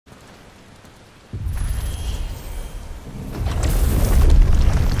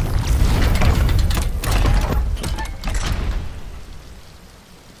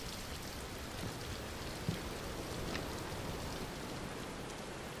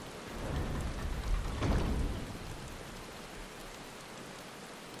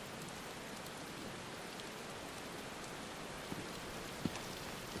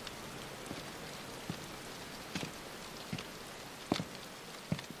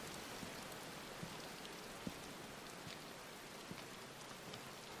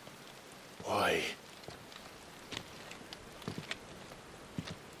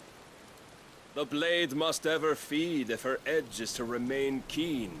A blade must ever feed if her edge is to remain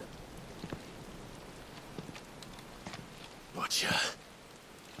keen. Butcher.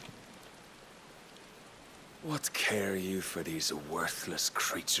 What care you for these worthless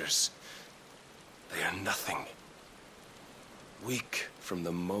creatures? They are nothing. Weak from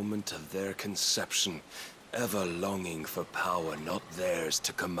the moment of their conception, ever longing for power not theirs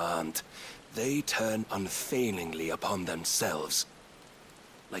to command, they turn unfailingly upon themselves.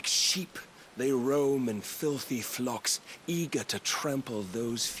 Like sheep, they roam in filthy flocks, eager to trample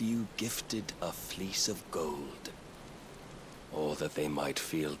those few gifted a fleece of gold. Or that they might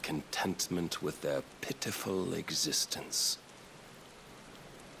feel contentment with their pitiful existence.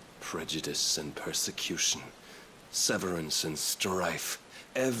 Prejudice and persecution, severance and strife,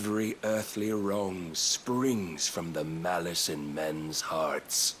 every earthly wrong springs from the malice in men's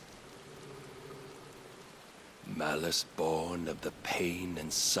hearts. Malice born of the pain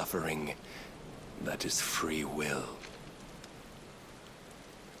and suffering that is free will.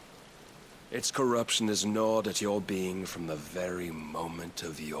 Its corruption is gnawed at your being from the very moment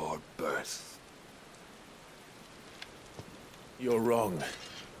of your birth. You're wrong.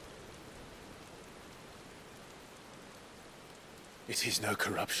 It is no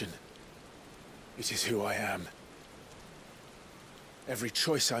corruption. It is who I am. Every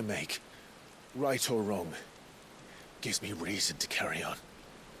choice I make, right or wrong, gives me reason to carry on.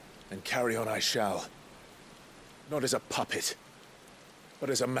 And carry on I shall. Not as a puppet, but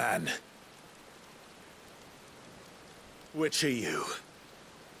as a man. Which are you?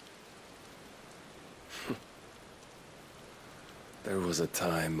 There was a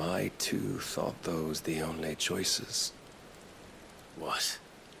time I too thought those the only choices. What?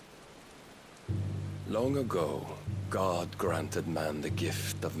 Long ago, God granted man the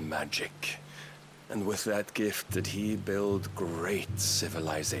gift of magic. And with that gift did he build great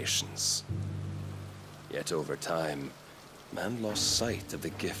civilizations. Yet over time, man lost sight of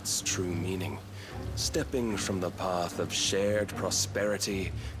the gift's true meaning, stepping from the path of shared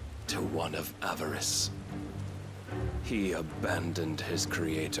prosperity to one of avarice. He abandoned his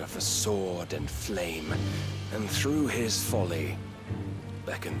creator for sword and flame, and through his folly,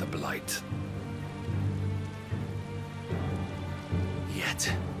 beckoned the blight. Yet,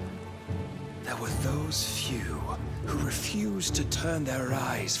 there were those few who refused to turn their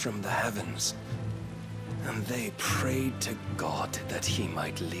eyes from the heavens, and they prayed to God that he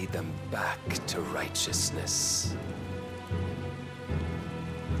might lead them back to righteousness.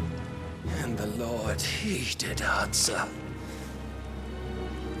 And the Lord, he did answer.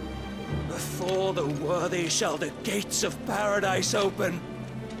 Before the worthy shall the gates of paradise open.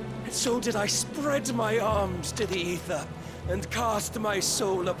 And so did I spread my arms to the ether, and cast my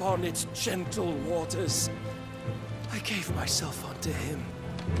soul upon its gentle waters. I gave myself unto him.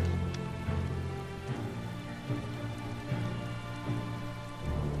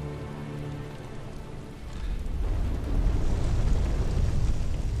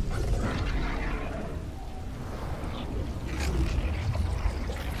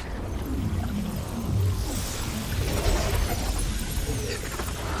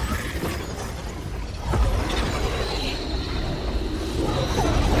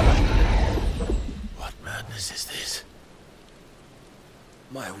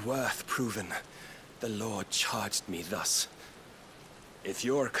 My worth proven, the Lord charged me thus. If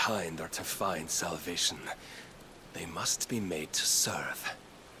your kind are to find salvation, they must be made to serve.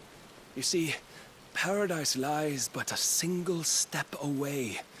 You see, paradise lies but a single step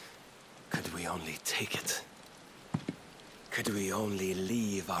away. Could we only take it? Could we only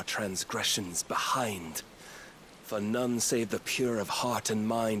leave our transgressions behind? For none save the pure of heart and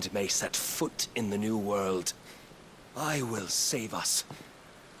mind may set foot in the new world. I will save us.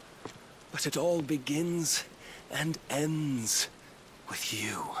 But it all begins and ends with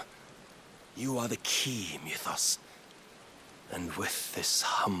you. You are the key, Mythos. And with this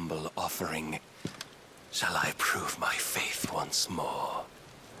humble offering, shall I prove my faith once more.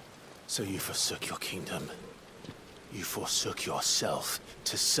 So you forsook your kingdom. You forsook yourself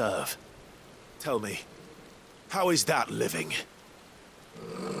to serve. Tell me, how is that living?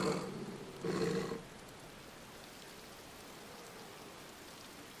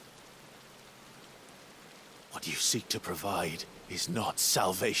 What you seek to provide is not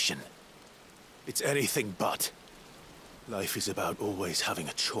salvation. It's anything but. Life is about always having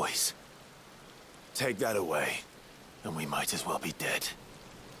a choice. Take that away, and we might as well be dead.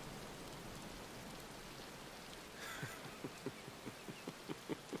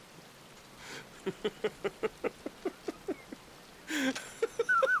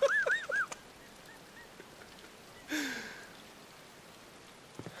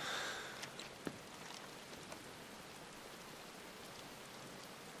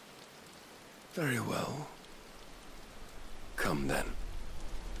 Very well. Come then.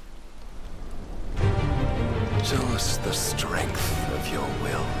 Show us the strength of your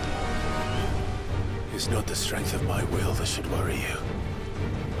will. It's not the strength of my will that should worry you,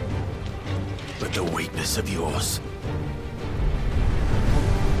 but the weakness of yours.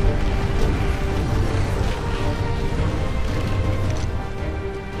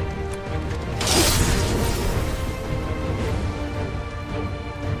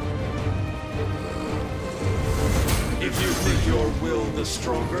 If you think your will the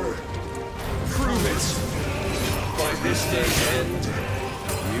stronger, prove it. By this day's end,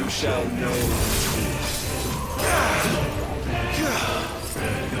 you shall know the truth.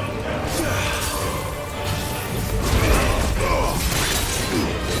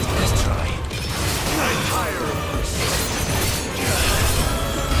 Let's try. I'm higher of this.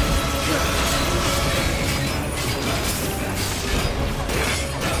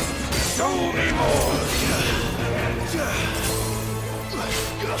 Show me more!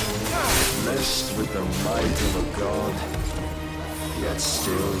 Blessed with the might of a god, yet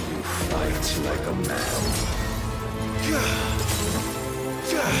still you fight like a man.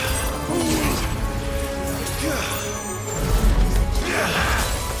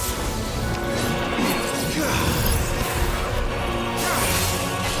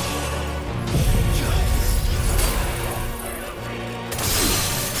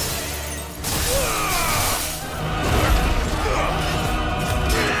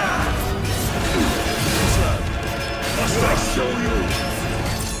 Must I show you?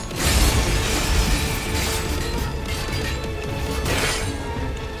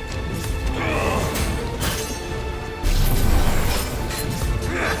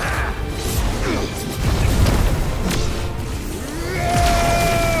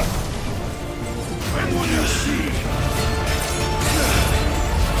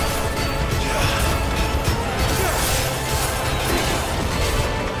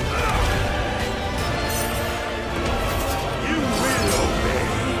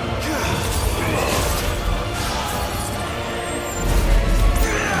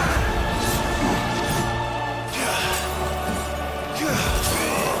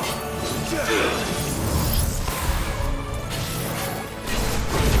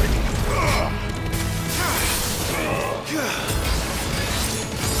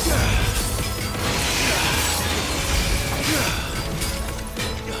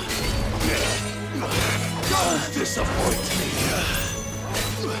 Don't disappoint me.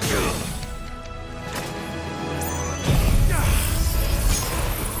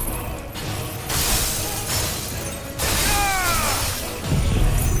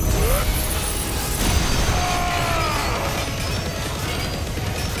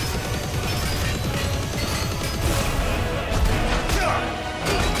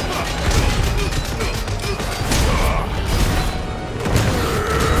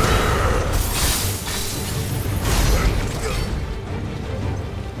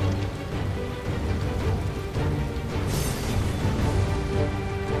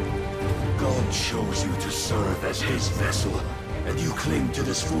 God chose you to serve as his vessel, and you cling to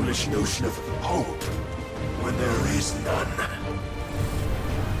this foolish notion of hope when there is none.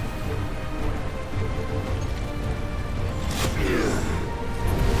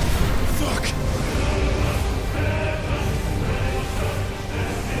 Fuck!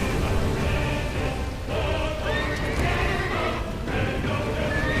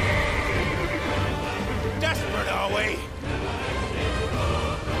 Desperate, are we?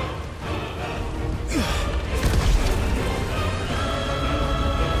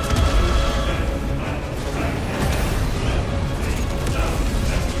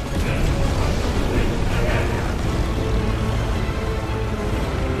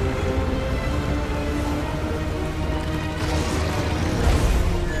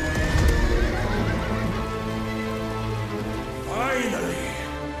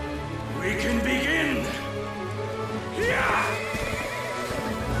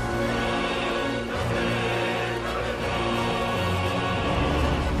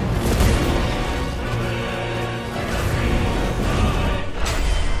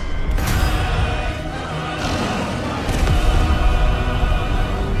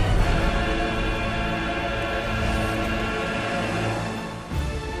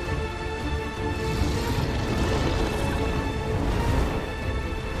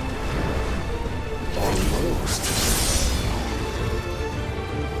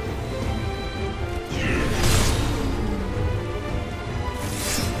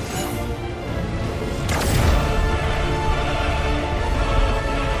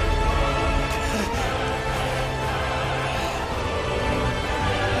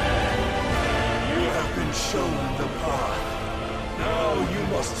 shown the path. Now you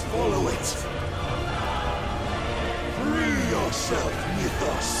must follow it. Free yourself,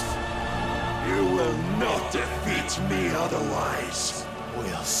 Mythos. You will not defeat me otherwise.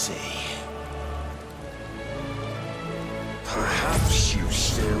 We'll see. Perhaps you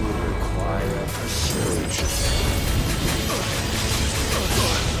still require persuasion.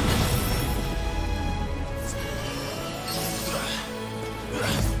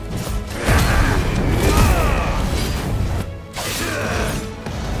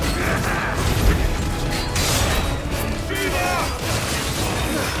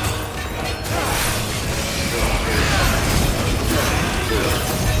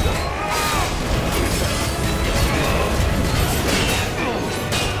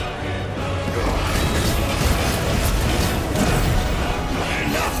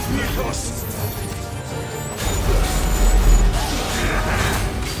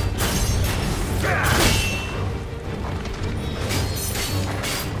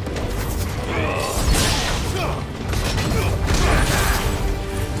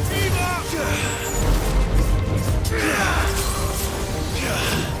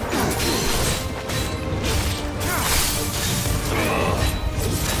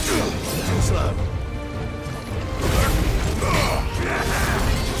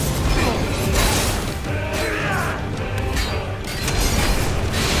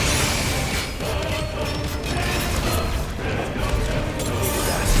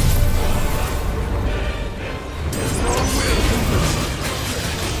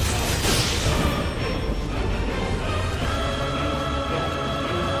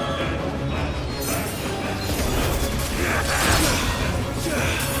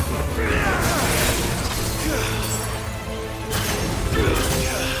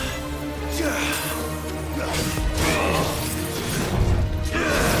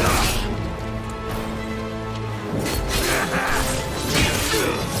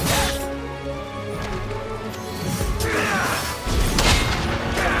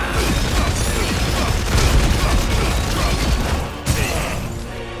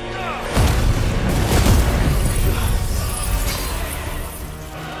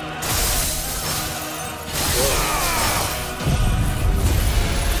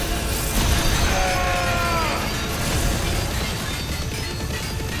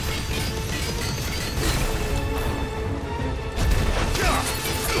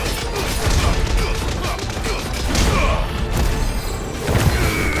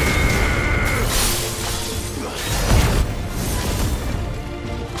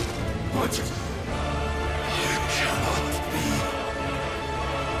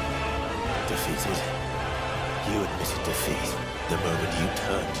 Defeated. You admitted defeat the moment you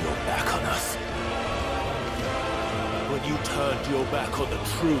turned your back on us. When you turned your back on the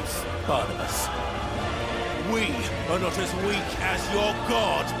truth, Barnabas. We are not as weak as your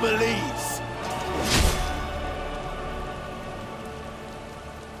god believes.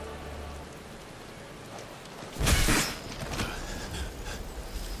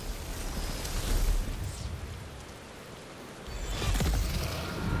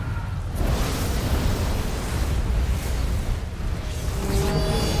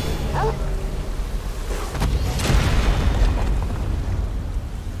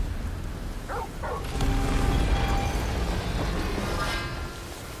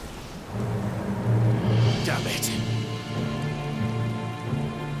 Damn it!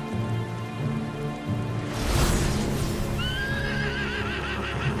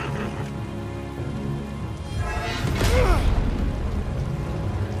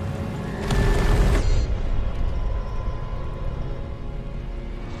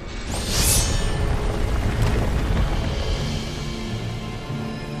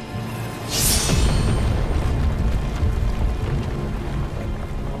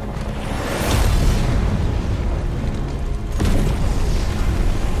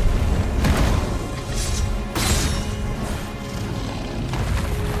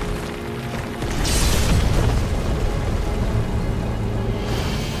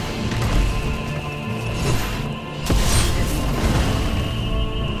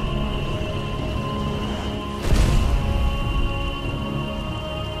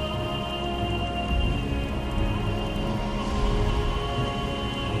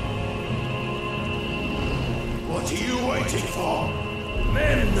 What are you waiting for?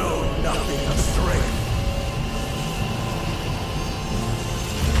 Men know nothing of strength.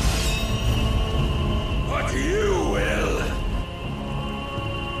 But you will.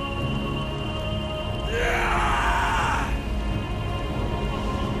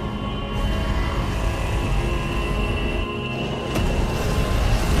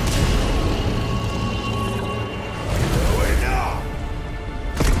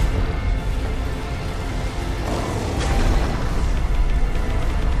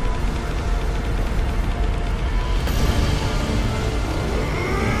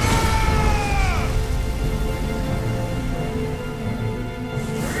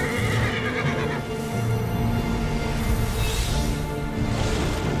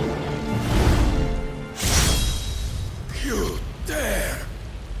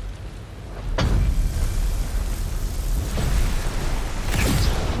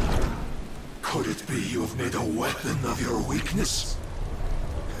 weapon of your weakness?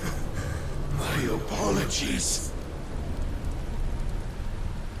 My apologies.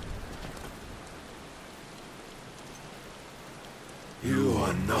 You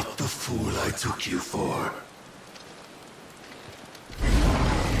are not the fool I took you for.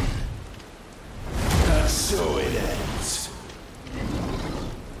 And so it ends.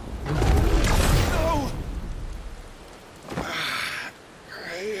 No!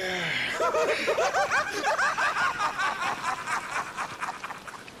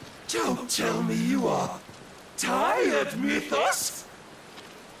 Don't tell me you are tired, Mythos!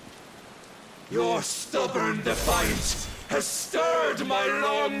 Your stubborn defiance has stirred my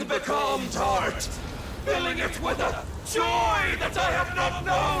long-becalmed heart, filling it with a joy that I have not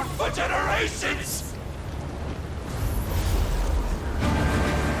known for generations!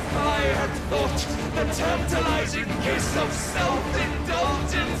 I had thought the tantalizing kiss of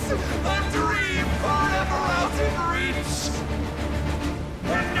self-indulgence a dream forever out of reach.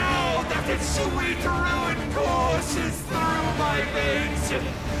 And now that its sweet ruin courses through my veins,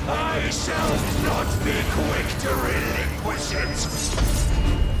 I shall not be quick to relinquish it.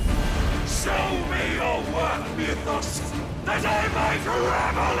 Show me your work, Mythos, that I might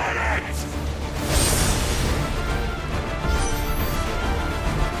revel in it!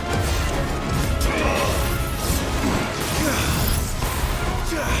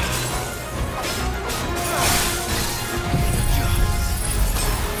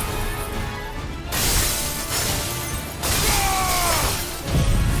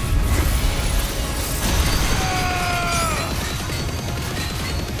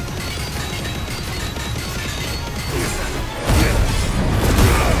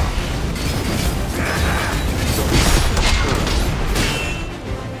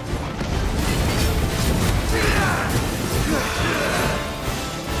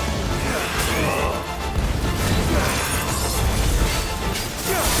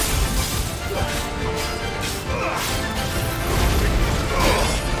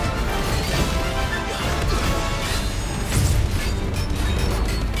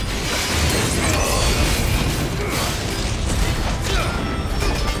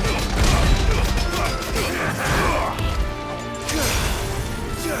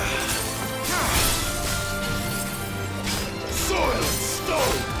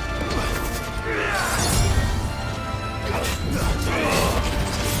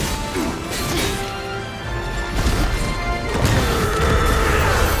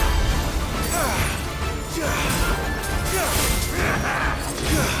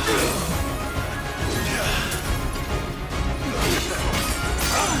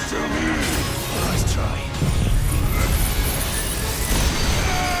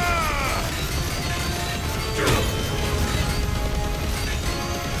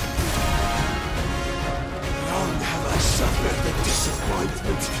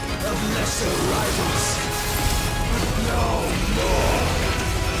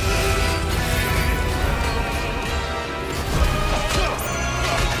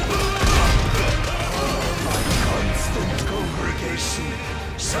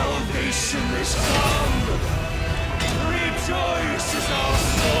 Salvation is come! Rejoice as our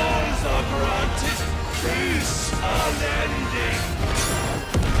souls are granted peace unending!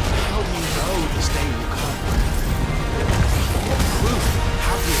 How do you know this day will come? What proof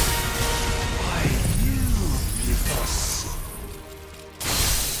have you? Why, you, Mythos.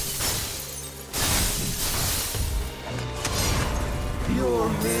 Your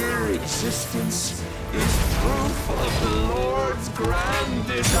mere existence is proof of the Lord's grand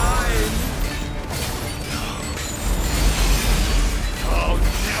design. I'll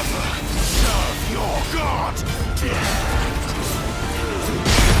never serve your god!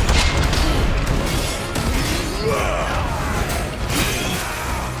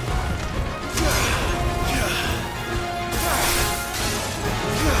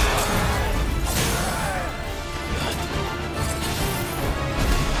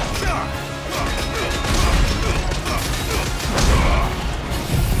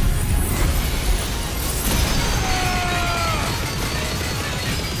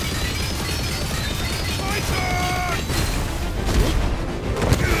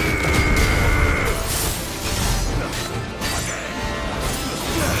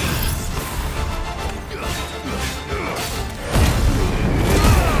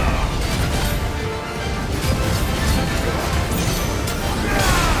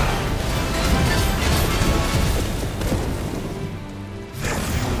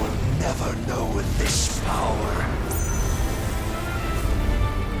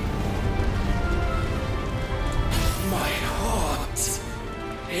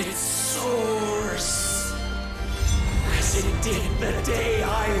 It soars.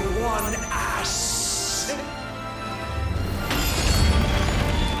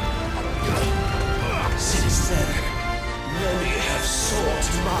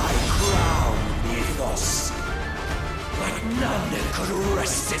 could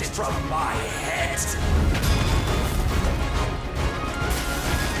wrest it from my head.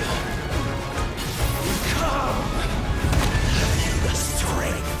 Come! Have you the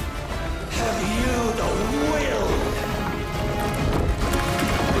strength? Have you the will?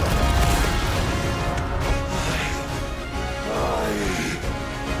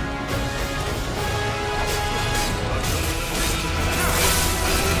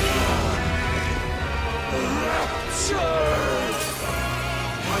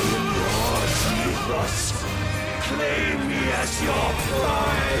 Claim me as your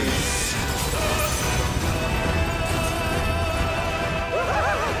prize!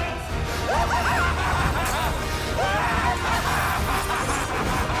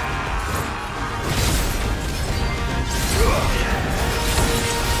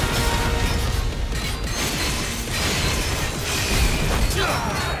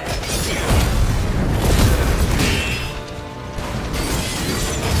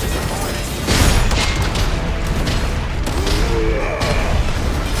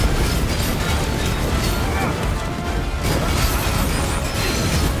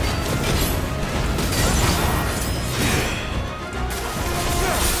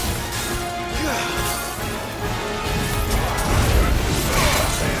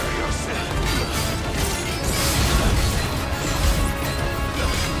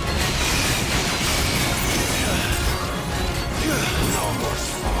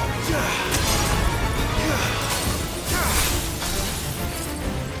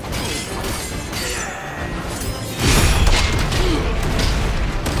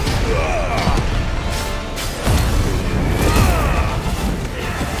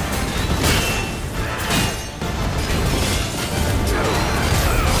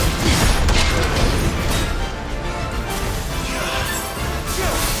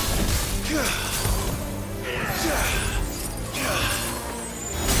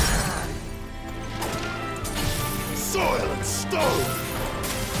 Soil and stone!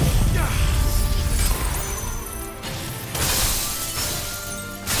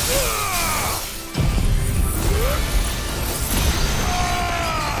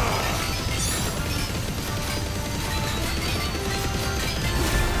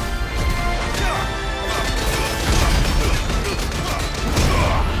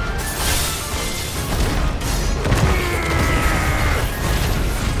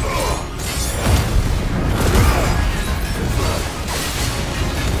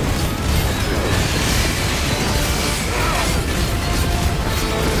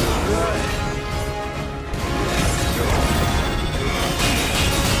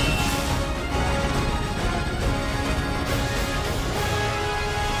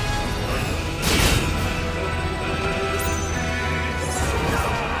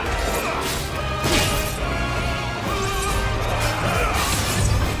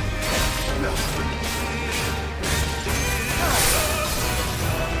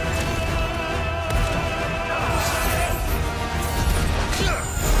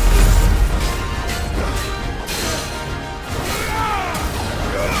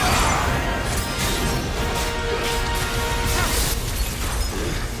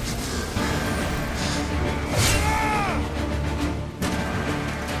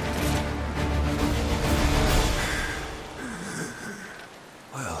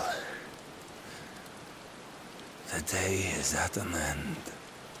 The day is at an end.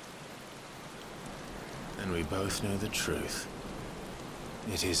 And we both know the truth.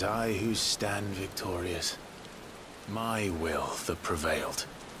 It is I who stand victorious. My will that prevailed.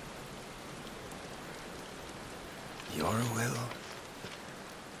 Your will?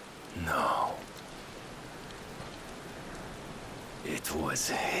 No. It was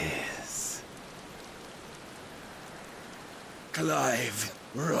his. Clive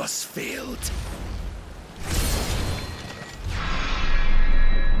Rossfield.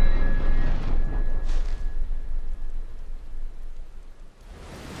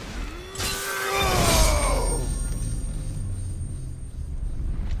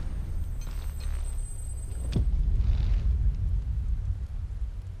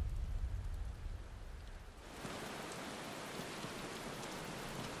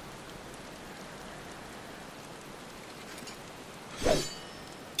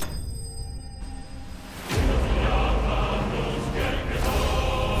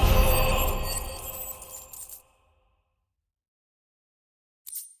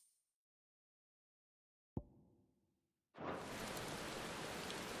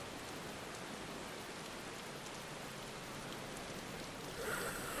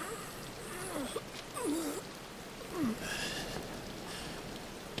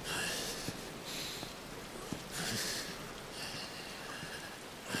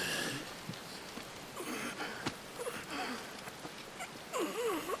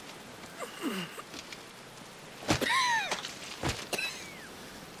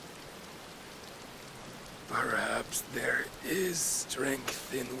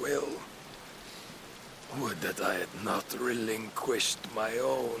 that I had not relinquished my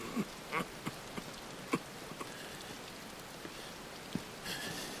own.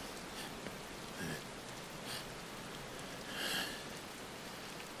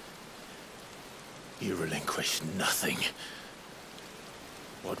 You relinquished nothing.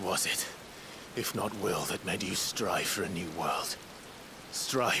 What was it, if not will, that made you strive for a new world?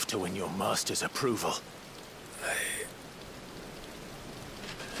 Strive to win your master's approval?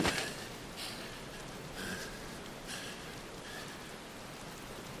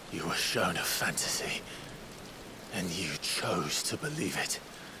 You were shown a fantasy, and you chose to believe it.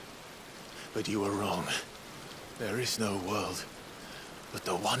 But you were wrong. There is no world, but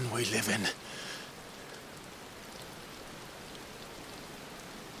the one we live in.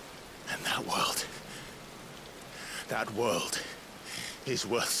 And that world is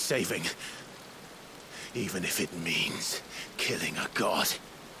worth saving, even if it means killing a god.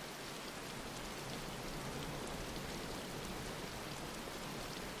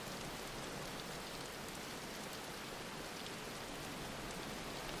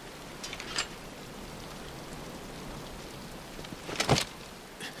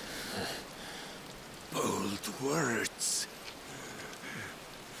 Bold words.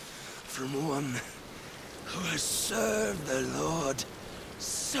 From one who has served the Lord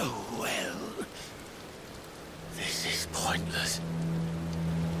so well. This is pointless.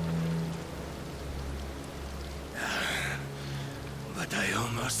 But I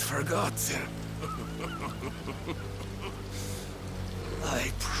almost forgot.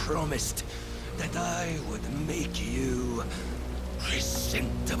 I promised that I would make you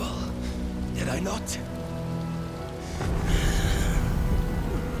presentable. Did I not?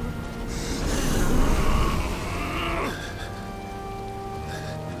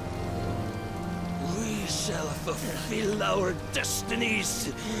 We shall fulfill our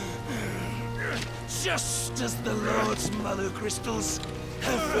destinies, just as the Lord's Mother Crystals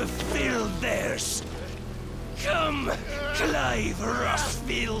have fulfilled theirs. Come, Clive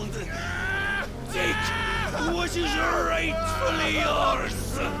Rossfield. Take what is rightfully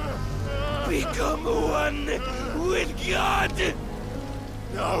yours. Become one with God.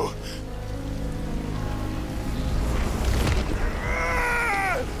 No!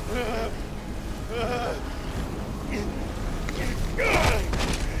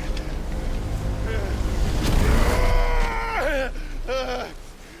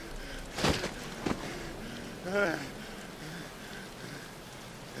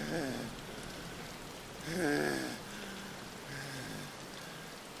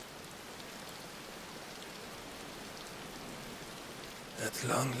 At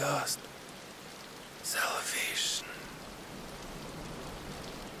long last, salvation.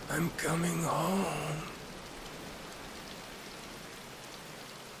 I'm coming home.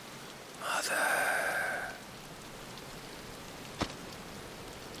 Mother.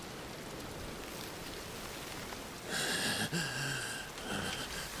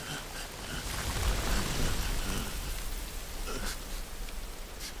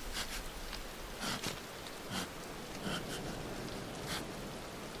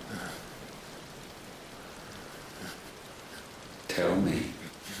 Tell me,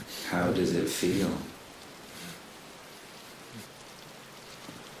 how does it feel?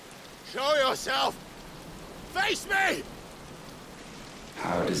 Show yourself! Face me!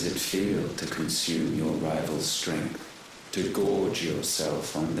 How does it feel to consume your rival's strength, to gorge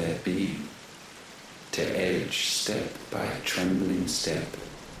yourself on their beam, to edge step by trembling step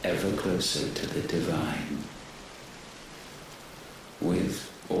ever closer to the divine? With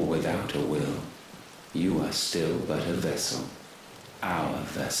or without a will, you are still but a vessel, our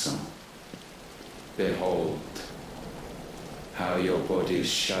vessel. Behold, how your body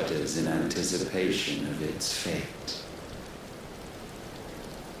shudders in anticipation of its fate.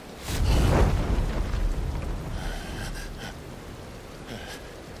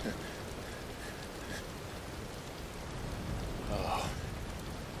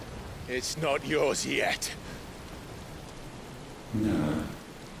 It's not yours yet. No.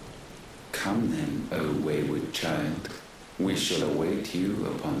 Come then, O wayward child. We shall await you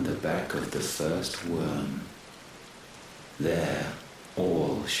upon the back of the first worm. There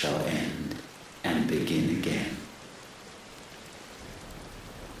all shall end and begin again.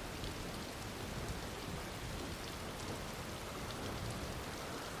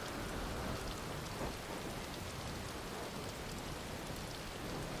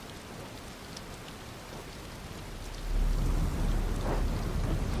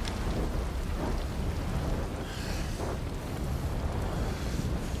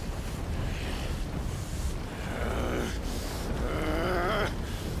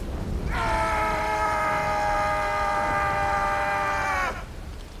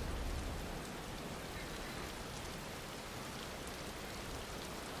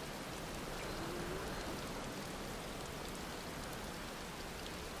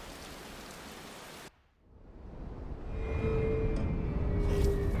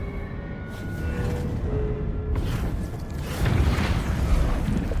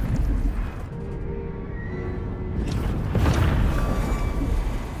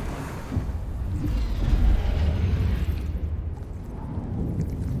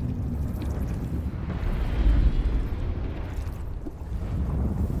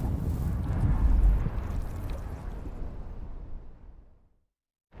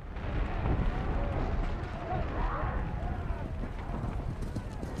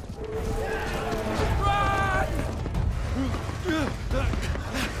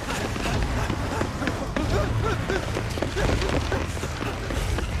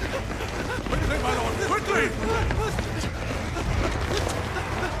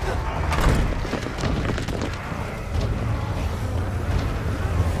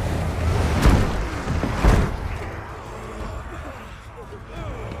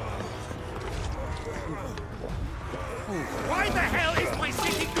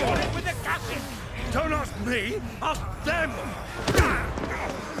 me? Ask them!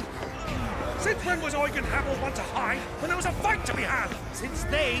 Since when was Eugen Hamel one to hide when there was a fight to be had? Since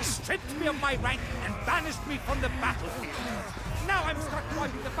they stripped me of my rank and banished me from the battlefield. Now I'm stuck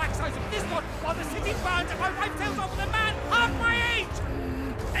wiping the backsides of this one while the city burns and my wife tells off with a man half my age!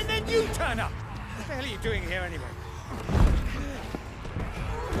 And then you turn up! What the hell are you doing here anyway?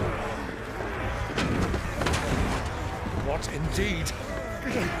 What indeed?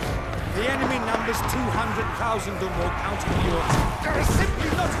 The enemy numbers 200,000 or more, counting yours. There are simply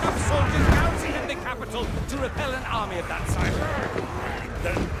not enough soldiers garrisoned in the capital to repel an army of that size.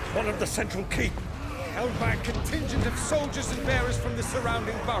 Then one of the central keep. Held by a contingent of soldiers and bearers from the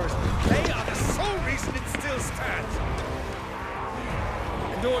surrounding boroughs. They are the sole reason it still stands.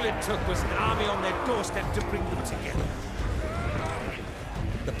 And all it took was an army on their doorstep to bring them together.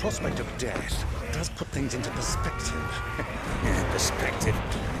 The prospect of death does put things into perspective. Perspective.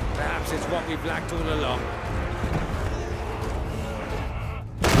 Perhaps it's what we've lacked all along.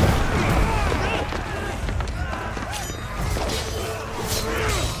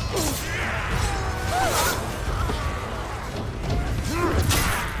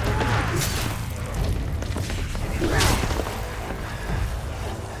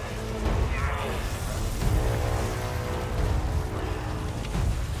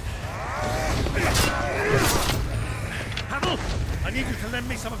 I need you to lend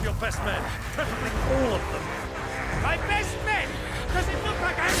me some of your best men, preferably all of them. My best men! Does it look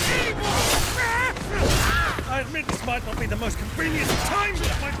like I'm able? I admit this might not be the most convenient time,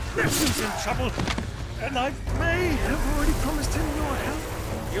 but my nephew's in trouble, and I may have already promised him your help.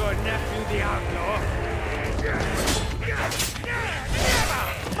 Your nephew, the outlaw?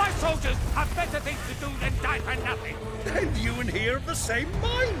 Never! My soldiers have better things to do than die for nothing. And you and he are of the same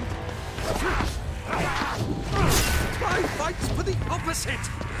mind. I fights for the opposite.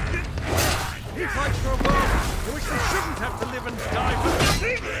 He fights for a world in which we shouldn't have to live and die for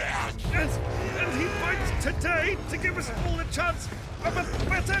nothing. And he fights today to give us all a chance of a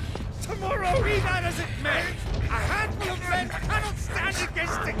better tomorrow. Be that as it may, a handful of men cannot stand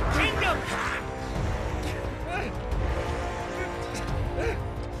against a kingdom.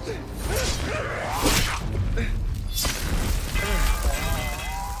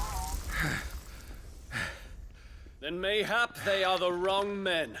 Then mayhap they are the wrong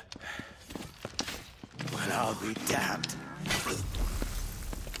men. Well, I'll be damned.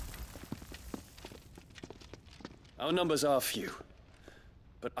 Our numbers are few,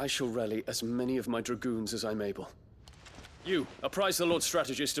 but I shall rally as many of my dragoons as I'm able. You, apprise the Lord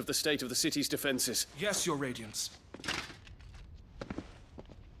Strategist of the state of the city's defenses. Yes, Your Radiance.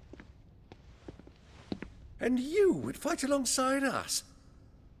 And you would fight alongside us?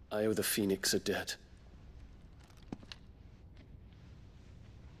 I owe the Phoenix a debt.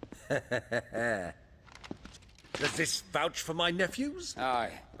 Does this vouch for my nephews?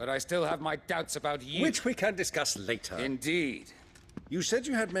 Aye, but I still have my doubts about you. Which we can discuss later. Indeed. You said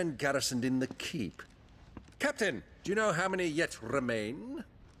you had men garrisoned in the keep. Captain, do you know how many yet remain?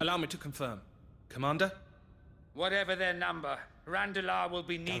 Allow me to confirm. Commander? Whatever their number, Randalar will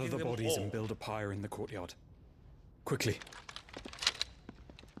be needing Gather the them bodies all. and build a pyre in the courtyard. Quickly.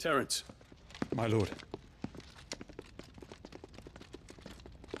 Terence, My lord.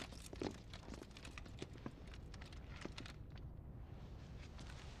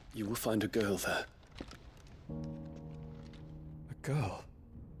 you will find a girl there. A girl.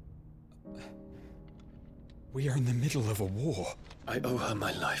 We are in the middle of a war. I owe her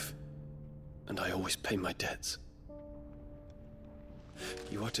my life, and I always pay my debts.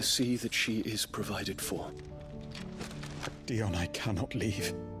 You are to see that she is provided for. Dion, I cannot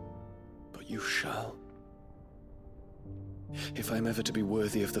leave. But you shall. If I'm ever to be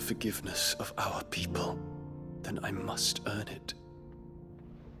worthy of the forgiveness of our people, then I must earn it.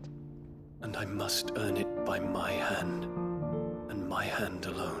 And I must earn it by my hand, and my hand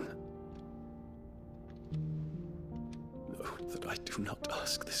alone. Know that I do not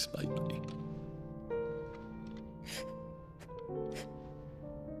ask this lightly.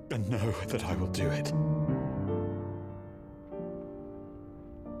 And know that I will do it.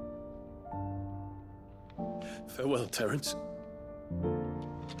 Farewell, Terence.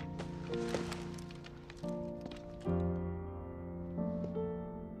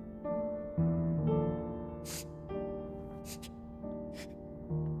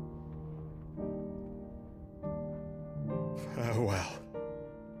 Farewell.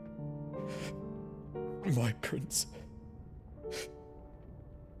 My prince.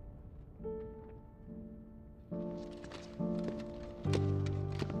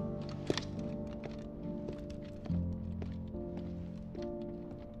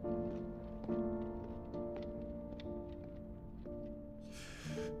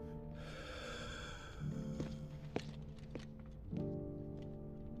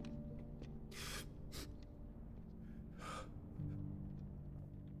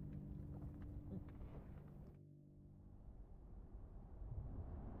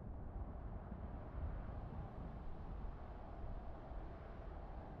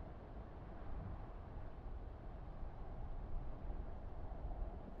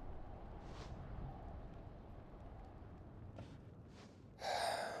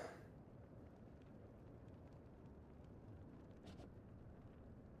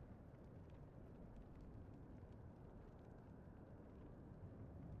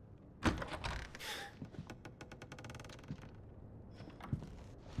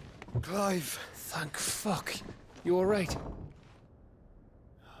 Clive! Thank fuck. You alright?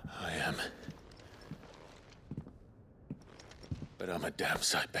 I am. But I'm a damn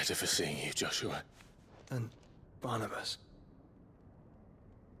sight better for seeing you, Joshua. And Barnabas.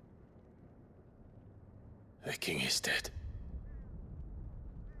 The king is dead.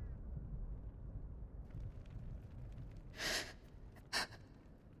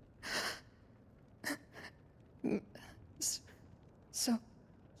 So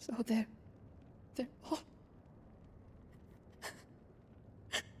they're all...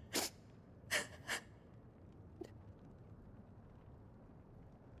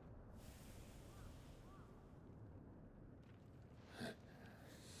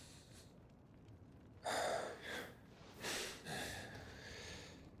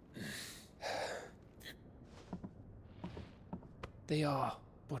 They are,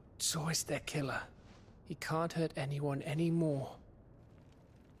 but so is their killer. He can't hurt anyone anymore.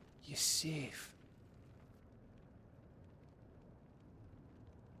 You're safe.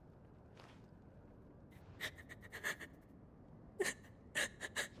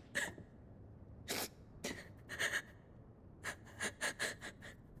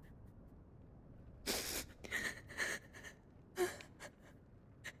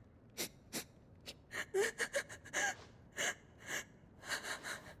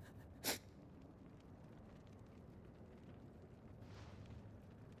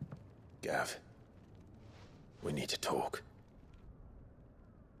 Gav, we need to talk.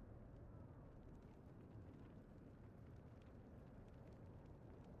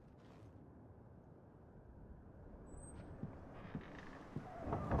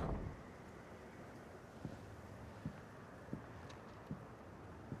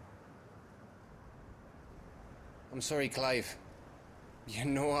 I'm sorry, Clive. You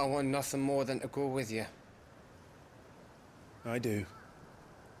know I want nothing more than to go with you. I do.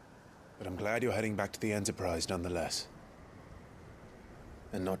 But I'm glad you're heading back to the Enterprise nonetheless.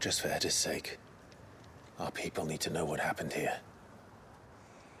 And not just for Edda's sake. Our people need to know what happened here.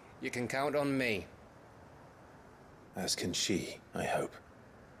 You can count on me. As can she, I hope.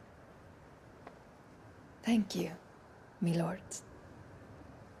 Thank you, me lords.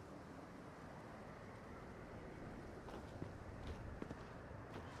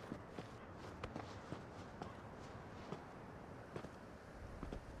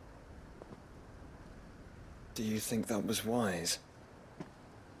 Do you think that was wise?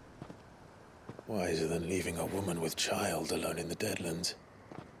 Wiser than leaving a woman with child alone in the Deadlands.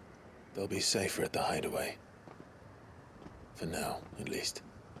 They'll be safer at the hideaway. For now, at least.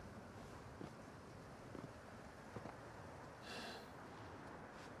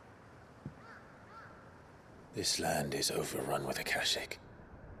 This land is overrun with Akashic.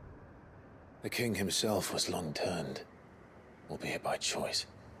 The king himself was long turned, albeit by choice,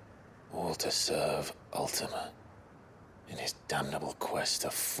 all to serve Ultima, in his damnable quest to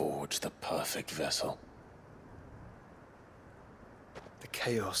forge the perfect vessel. The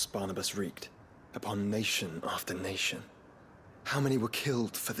chaos Barnabas wreaked upon nation after nation. How many were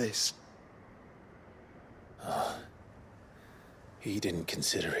killed for this? He didn't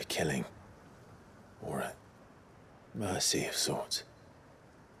consider it killing, or a mercy of sorts,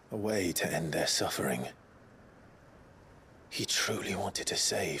 a way to end their suffering. He truly wanted to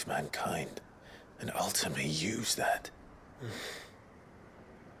save mankind, and ultimately used that.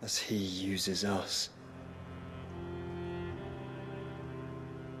 As he uses us.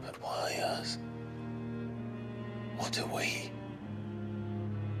 But why us? What are we?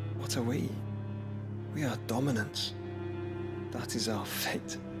 What are we? We are dominance. That is our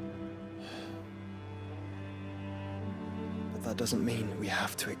fate. But that doesn't mean we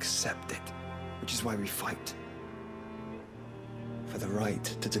have to accept it, which is why we fight. For the right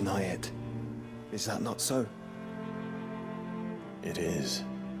to deny it. Is that not so? It is.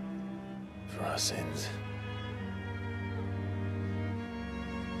 For our sins.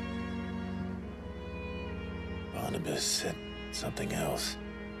 Barnabas said something else.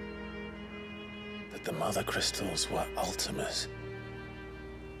 That the Mother Crystals were Ultimas.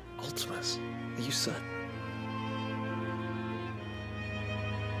 Ultimas? Are you certain?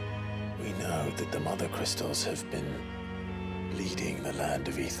 We know that the Mother Crystals have been leading the land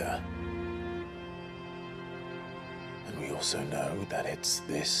of Ether. And we also know that it's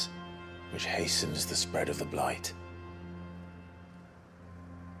this which hastens the spread of the Blight.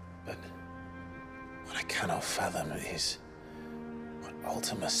 But what I cannot fathom is what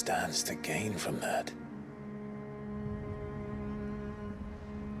Ultima stands to gain from that.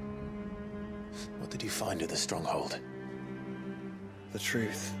 What did you find at the Stronghold? The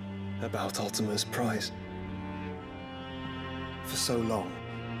truth about Ultima's prize. For so long,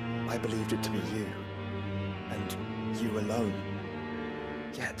 I believed it to be you, and you alone.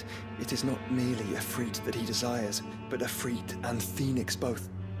 Yet, it is not merely Efreet that he desires, but Efreet and Phoenix both.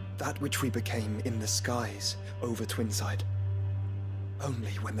 That which we became in the skies over Twinside.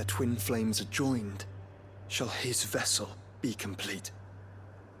 Only when the twin flames are joined shall his vessel be complete.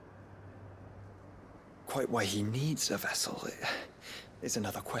 Quite why he needs a vessel is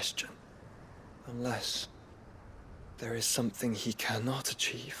another question. Unless there is something he cannot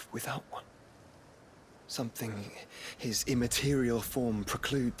achieve without one. Something his immaterial form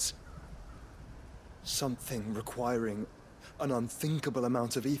precludes. Something requiring an unthinkable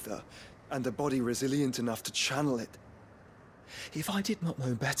amount of ether and a body resilient enough to channel it. If I did not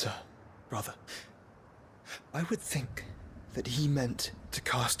know better, brother, I would think that he meant to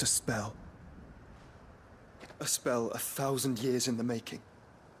cast a spell. A spell 1,000 years in the making.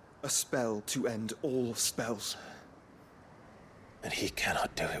 A spell to end all spells. And he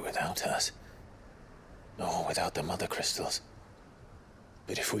cannot do it without us. Nor without the Mother Crystals.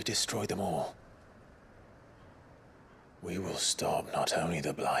 But if we destroy them all, we will stop not only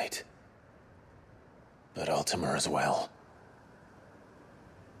the Blight, but Ultima as well.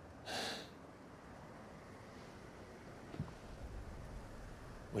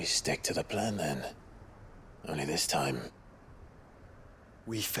 We stick to the plan then. Only this time,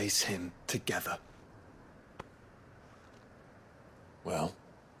 we face him together. Well,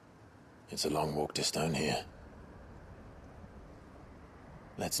 it's a long walk to Stone here.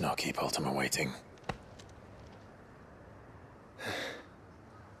 Let's not keep Ultima waiting.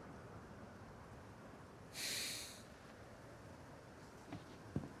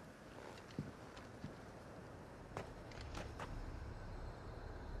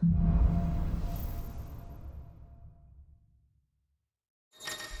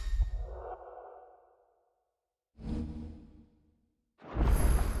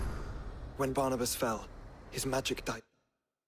 When Barnabas fell, his magic died.